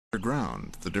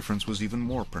Underground, the difference was even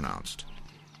more pronounced.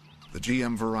 The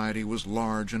GM variety was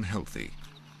large and healthy.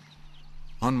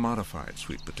 Unmodified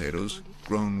sweet potatoes,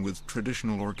 grown with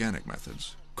traditional organic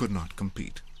methods, could not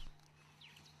compete.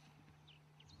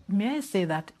 May I say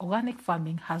that organic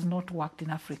farming has not worked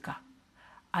in Africa,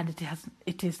 and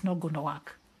it is not going to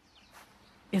work.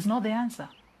 It's not the answer.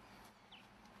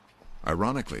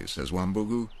 Ironically, says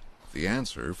Wambugu, the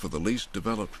answer for the least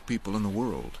developed people in the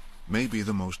world may be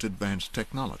the most advanced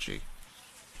technology.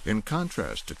 In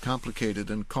contrast to complicated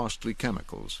and costly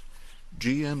chemicals,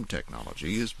 GM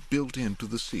technology is built into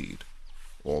the seed.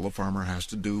 All the farmer has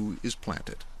to do is plant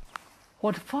it.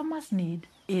 What farmers need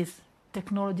is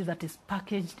technology that is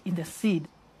packaged in the seed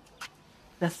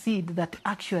that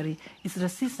actually is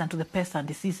resistant to the pests and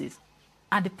diseases,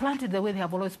 and planted the way they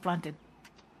have always planted.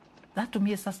 That to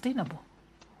me is sustainable.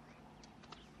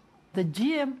 The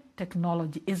GM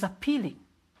technology is appealing,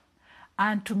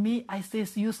 and to me, I say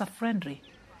it's user-friendly.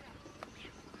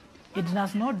 It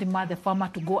does not demand the farmer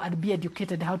to go and be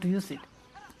educated how to use it.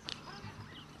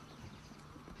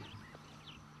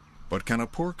 But can a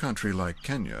poor country like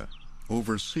Kenya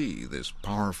oversee this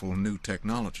powerful new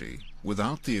technology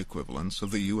without the equivalence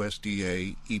of the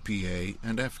USDA, EPA,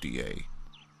 and FDA?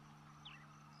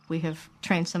 We have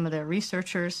trained some of their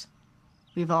researchers.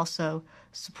 We've also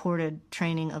supported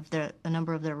training of a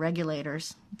number of their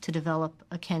regulators to develop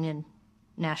a Kenyan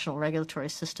national regulatory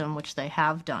system, which they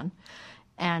have done.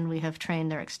 And we have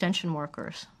trained their extension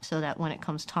workers so that when it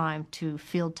comes time to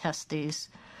field test these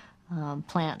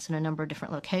plants in a number of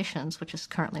different locations, which is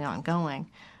currently ongoing,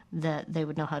 that they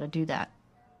would know how to do that.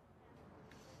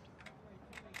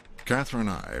 Catherine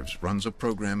Ives runs a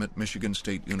program at Michigan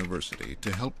State University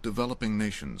to help developing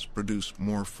nations produce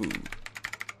more food.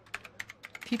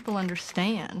 People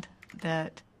understand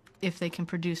that if they can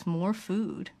produce more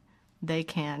food, they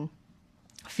can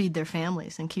feed their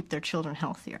families and keep their children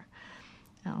healthier.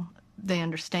 They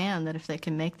understand that if they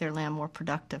can make their land more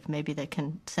productive, maybe they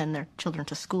can send their children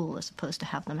to school as opposed to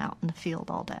have them out in the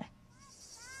field all day.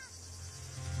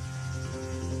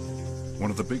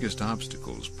 One of the biggest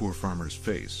obstacles poor farmers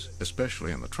face,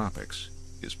 especially in the tropics,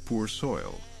 is poor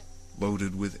soil,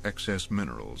 loaded with excess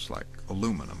minerals like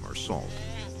aluminum or salt.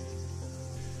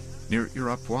 Near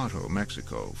Irapuato,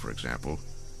 Mexico, for example,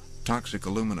 toxic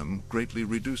aluminum greatly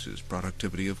reduces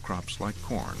productivity of crops like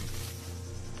corn.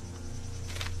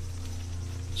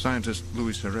 Scientist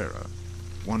Luis Herrera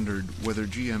wondered whether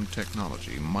GM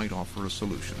technology might offer a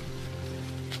solution.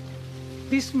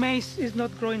 This maize is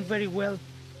not growing very well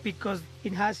because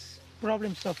it has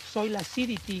problems of soil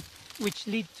acidity, which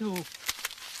lead to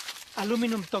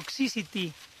aluminum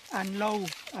toxicity and low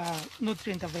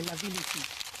nutrient availability.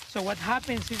 So what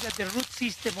happens is that the root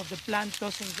system of the plant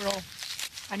doesn't grow,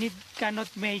 and it cannot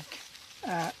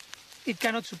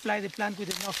supply the plant with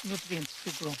enough nutrients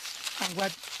to grow. And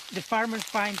what the farmer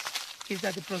finds is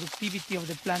that the productivity of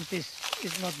the plant is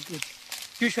not good.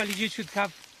 Usually you should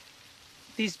have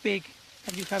this big,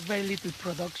 and you have very little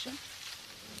production.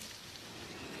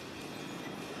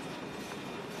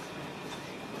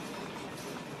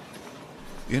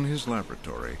 In his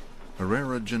laboratory,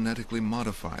 Herrera genetically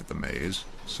modified the maize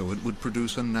so it would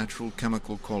produce a natural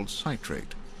chemical called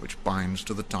citrate, which binds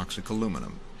to the toxic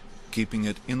aluminum, keeping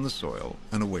it in the soil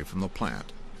and away from the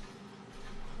plant.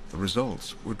 The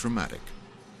results were dramatic.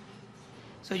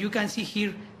 So you can see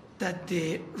here that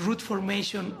the root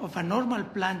formation of a normal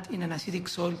plant in an acidic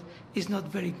soil is not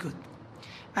very good.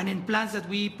 And in plants that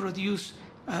we produce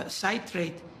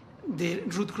citrate, the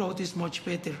root growth is much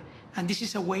better. And this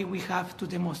is a way we have to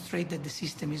demonstrate that the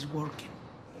system is working.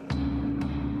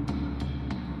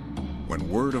 When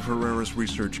word of Herrera's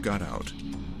research got out,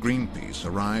 Greenpeace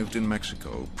arrived in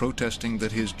Mexico protesting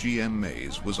that his GM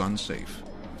maize was unsafe.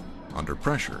 Under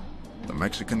pressure, the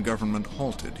Mexican government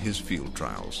halted his field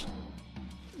trials.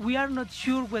 We are not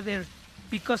sure whether,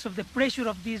 because of the pressure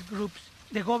of these groups,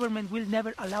 the government will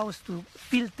never allow us to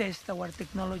field test our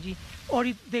technology, or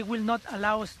if they will not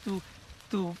allow us to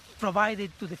provide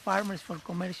it to the farmers for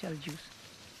commercial use.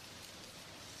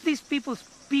 These people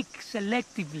speak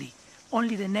selectively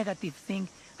only the negative thing,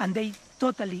 and they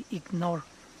totally ignore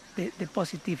the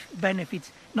positive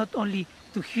benefits, not only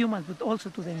to humans, but also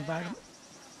to the environment.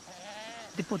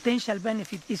 The potential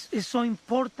benefit is so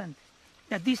important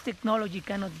that this technology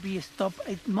cannot be stopped.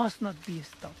 It must not be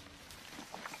stopped.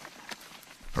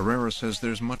 Herrera says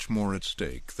there's much more at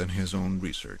stake than his own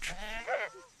research.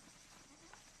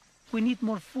 We need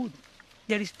more food.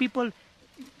 There is people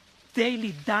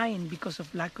daily dying because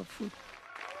of lack of food.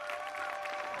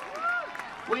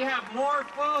 We have more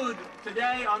food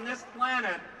today on this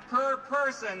planet per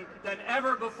person than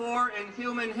ever before in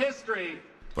human history.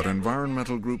 But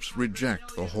environmental groups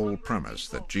reject the whole premise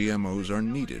that GMOs are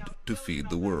needed to feed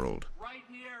the world.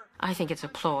 I think it's a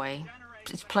ploy.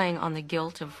 It's playing on the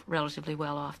guilt of relatively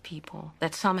well-off people,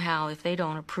 that somehow if they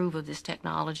don't approve of this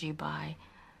technology by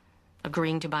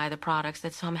agreeing to buy the products,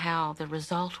 that somehow the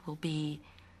result will be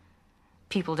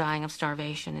people dying of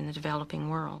starvation in the developing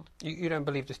world. You don't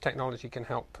believe this technology can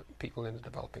help people in the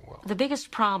developing world? The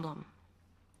biggest problem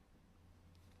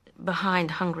behind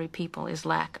hungry people is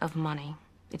lack of money.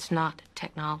 It's not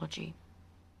technology.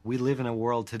 We live in a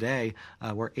world today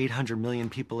where 800 million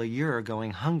people a year are going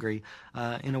hungry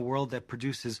in a world that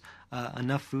produces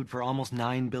enough food for almost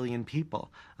 9 billion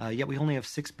people. Yet we only have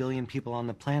 6 billion people on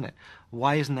the planet.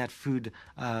 Why isn't that food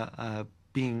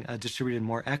being distributed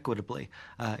more equitably?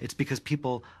 It's because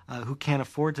people who can't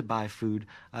afford to buy food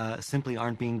simply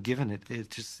aren't being given it.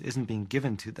 It just isn't being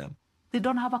given to them. They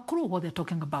don't have a clue what they're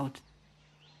talking about.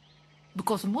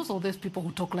 Because most of those people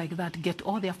who talk like that get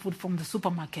all their food from the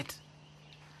supermarket.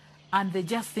 And they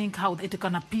just think how it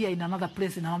can appear in another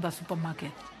place, in another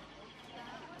supermarket.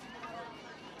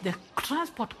 The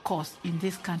transport costs in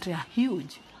this country are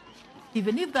huge.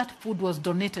 Even if that food was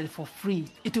donated for free,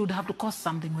 it would have to cost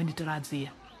something when it arrives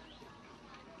here.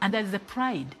 And that is the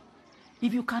pride.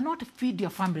 If you cannot feed your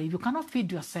family, if you cannot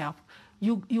feed yourself,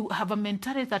 you have a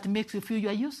mentality that makes you feel you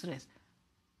are useless.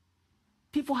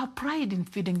 People have pride in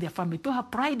feeding their family. People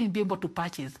have pride in being able to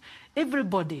purchase.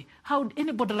 Everybody, how would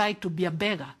anybody like to be a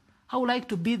beggar? How would like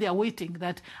to be there waiting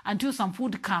that until some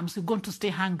food comes, you're going to stay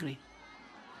hungry?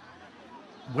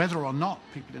 Whether or not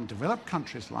people in developed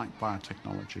countries like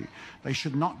biotechnology, they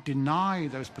should not deny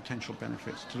those potential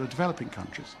benefits to the developing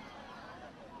countries.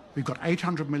 We've got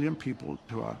 800 million people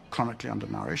who are chronically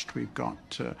undernourished. We've got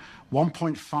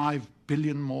 1.5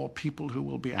 billion more people who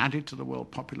will be added to the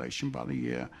world population by the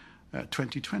year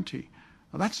 2020.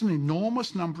 Now, that's an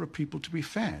enormous number of people to be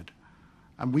fed.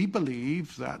 And we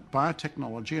believe that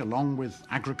biotechnology, along with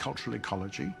agricultural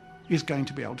ecology, is going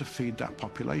to be able to feed that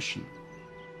population.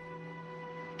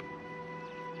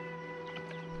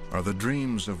 Are the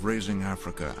dreams of raising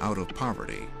Africa out of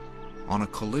poverty on a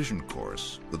collision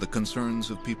course with the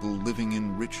concerns of people living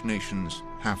in rich nations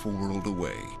half a world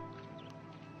away?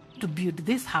 To build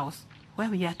this house where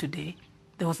we are today,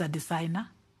 there was a designer,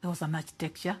 there was an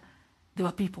architecture, there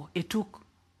were people. It took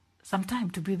some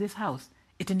time to build this house.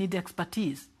 It needed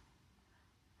expertise.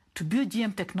 To build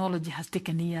GM technology has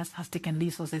taken years, has taken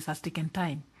resources, has taken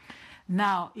time.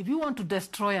 Now, if you want to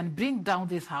destroy and bring down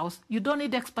this house, you don't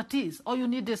need expertise. All you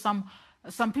need is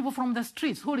some people from the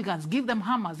streets, hooligans, give them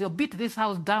hammers. They'll beat this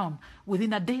house down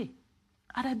within a day.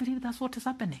 And I believe that's what is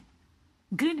happening.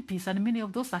 Greenpeace and many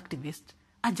of those activists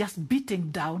are just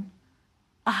beating down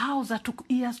a house that took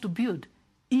years to build,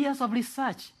 years of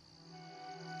research.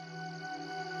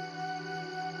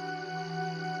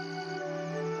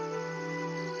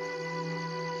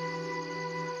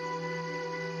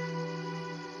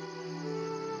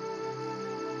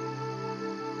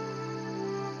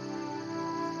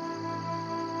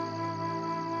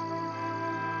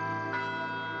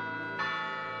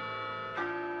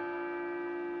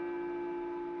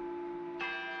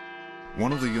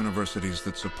 One of the universities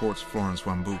that supports Florence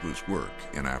Wambugu's work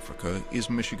in Africa is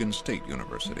Michigan State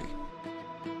University.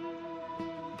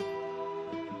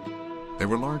 They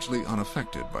were largely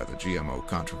unaffected by the GMO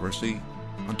controversy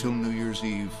until New Year's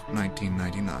Eve,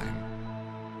 1999.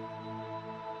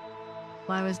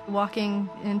 I was walking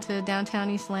into downtown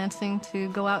East Lansing to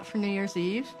go out for New Year's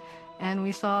Eve, and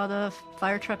we saw the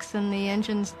fire trucks and the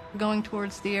engines going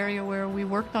towards the area where we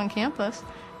worked on campus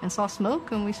and saw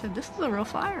smoke, and we said, this is a real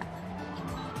fire.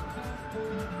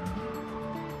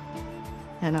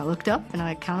 And I looked up and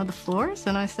I counted the floors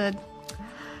and I said,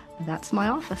 that's my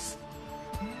office.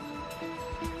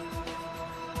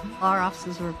 Our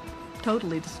offices were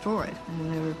totally destroyed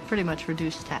and they were pretty much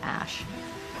reduced to ash.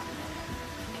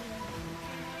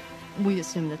 We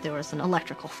assumed that there was an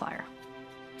electrical fire,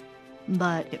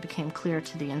 but it became clear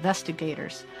to the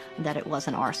investigators that it was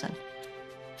an arson.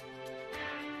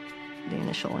 The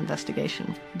initial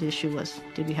investigation, the issue was,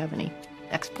 did we have any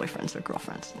ex-boyfriends or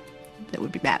girlfriends that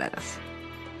would be mad at us?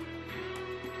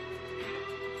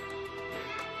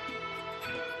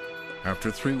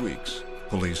 After 3 weeks,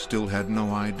 police still had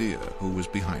no idea who was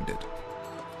behind it.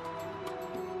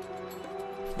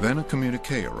 Then a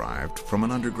communique arrived from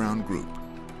an underground group,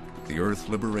 the Earth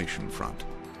Liberation Front.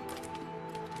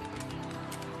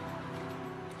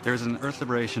 There was an Earth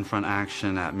Liberation Front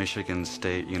action at Michigan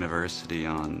State University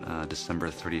on December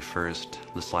 31st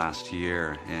this last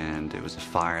year, and it was a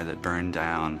fire that burned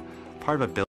down part of a building.